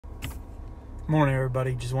Morning,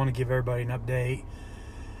 everybody. Just want to give everybody an update.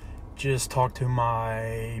 Just talked to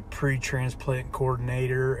my pre-transplant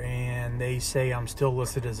coordinator, and they say I'm still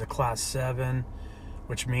listed as a Class 7,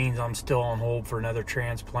 which means I'm still on hold for another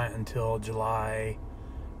transplant until July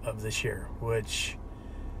of this year, which,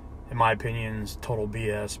 in my opinion, is total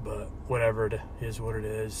BS, but whatever, it is what it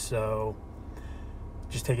is. So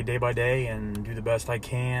just take it day by day and do the best I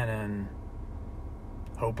can, and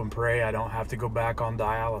hope and pray I don't have to go back on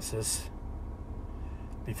dialysis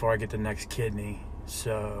before I get the next kidney.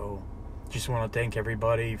 So just want to thank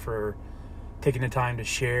everybody for taking the time to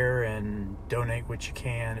share and donate what you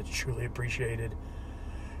can. It's truly appreciated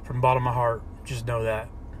from the bottom of my heart. Just know that.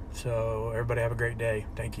 So everybody have a great day.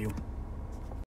 Thank you.